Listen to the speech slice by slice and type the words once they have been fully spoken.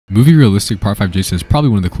Movie Realistic Part 5 Jason is probably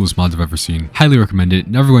one of the coolest mods I've ever seen. Highly recommend it.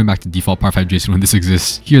 Never going back to default Part 5 Jason when this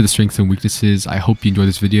exists. Here are the strengths and weaknesses. I hope you enjoy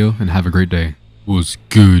this video and have a great day. What's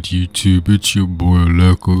good, YouTube? It's your boy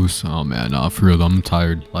Lekos. Oh man, nah, for real, I'm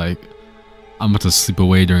tired. Like, I'm about to sleep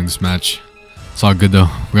away during this match. It's all good though.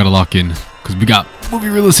 We gotta lock in because we got Movie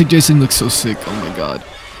Realistic Jason. Looks so sick. Oh my god.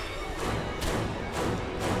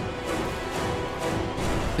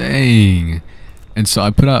 Dang. And so I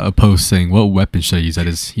put out a post saying what weapon should I use that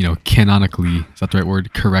is, you know, canonically, is that the right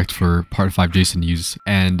word, correct for Part 5 Jason to use.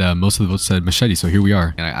 And most of the votes said machete, so here we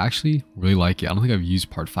are. And I actually really like it. I don't think I've used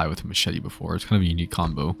Part 5 with a machete before. It's kind of a unique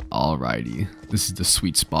combo. Alrighty. This is the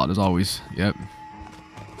sweet spot as always. Yep.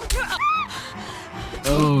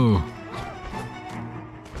 Oh.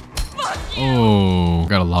 Oh.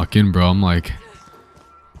 Gotta lock in, bro. I'm like,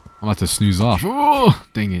 I'm about to snooze off. Oh,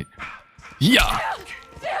 dang it. Yeah.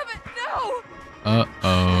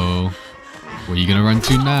 Uh-oh. Where you gonna run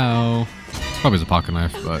to now? Probably his pocket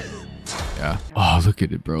knife, but yeah. Oh, look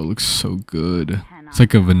at it, bro. It looks so good. It's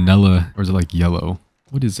like a vanilla, or is it like yellow?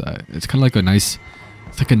 What is that? It's kind of like a nice,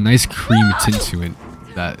 it's like a nice cream tint to it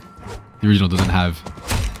that the original doesn't have.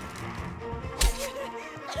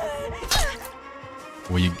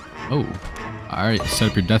 Where you, oh. Alright, set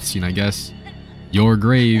up your death scene, I guess. Your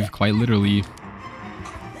grave, quite literally.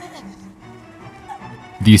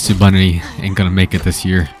 These two bunny ain't gonna make it this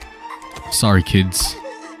year. Sorry, kids.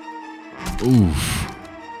 Oof.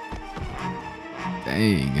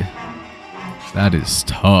 Dang. That is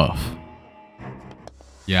tough.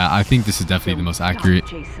 Yeah, I think this is definitely the most accurate.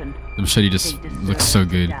 The machete just looks so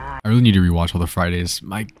good. I really need to rewatch all the Fridays.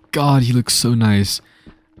 My god, he looks so nice.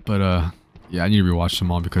 But yeah, I need to rewatch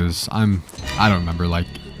them all because I don't remember like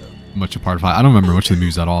much of Part 5. I don't remember much of the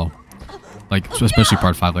moves at all. Like, especially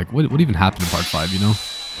Part 5. Like, what even happened in Part 5, you know?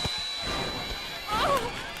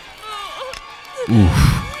 Oof.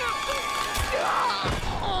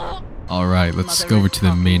 Alright, let's go over to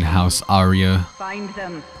the main house area.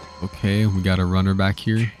 Okay, we got a runner back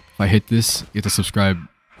here. If I hit this, you have to subscribe.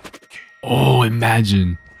 Oh,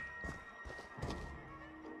 imagine.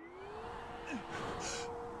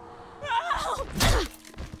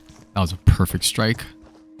 That was a perfect strike.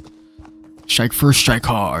 Strike first, strike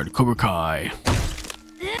hard. Cobra Kai.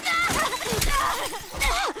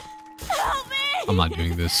 I'm not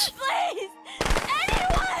doing this.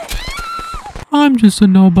 I'm just a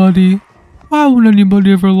nobody. Why would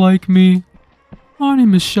anybody ever like me? My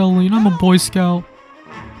name is Shelly and I'm a Boy Scout.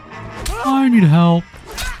 I need help.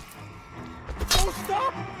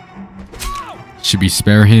 Should we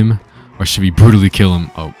spare him or should we brutally kill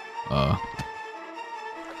him? Oh,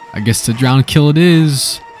 I guess the drown kill it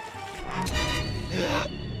is.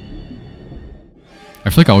 I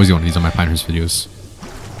feel like I always do one of these on my Pinehurst videos.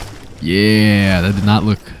 Yeah, that did not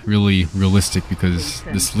look really realistic because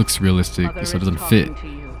this looks realistic, so it doesn't fit.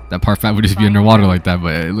 That Part 5 would just be underwater like that,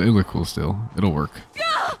 but it looked cool still. It'll work.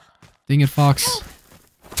 Dang it, Fox.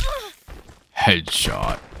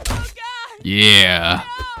 Headshot. Yeah.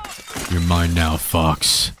 You're mine now,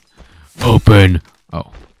 Fox. Open.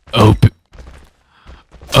 Oh. Open.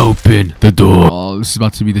 Open the door. Oh, this is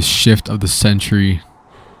about to be the shift of the century.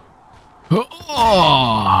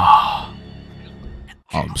 Oh.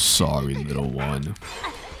 I'm sorry, little one.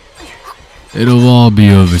 It'll all be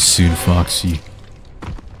over soon, Foxy.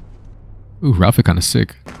 Ooh, her outfit kind of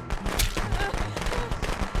sick.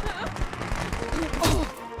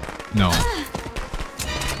 No.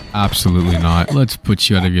 Absolutely not. Let's put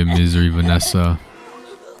you out of your misery, Vanessa.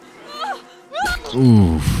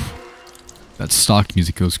 Oof. That stock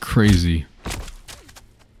music goes crazy.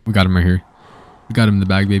 We got him right here. We got him in the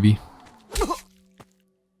bag, baby.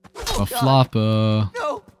 A flopper.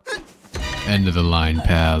 End of the line,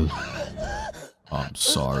 pal. Oh, I'm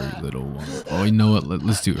sorry, little one. Oh, you know what?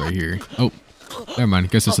 Let's do it right here. Oh, never mind.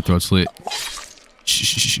 Guess it's a throat slit.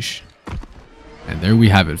 Shh. And there we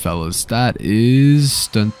have it, fellas. That is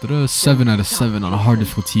 7 out of 7 on a hard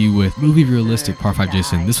difficulty with Movie Realistic Part 5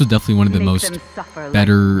 Jason. This was definitely one of the most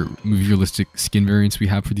better Movie Realistic skin variants we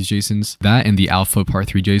have for these Jasons. That and the Alpha Part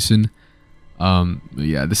 3 Jason.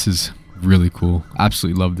 Yeah, this is really cool.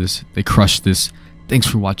 Absolutely love this. They crushed this. Thanks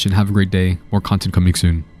for watching. Have a great day. More content coming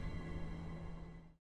soon.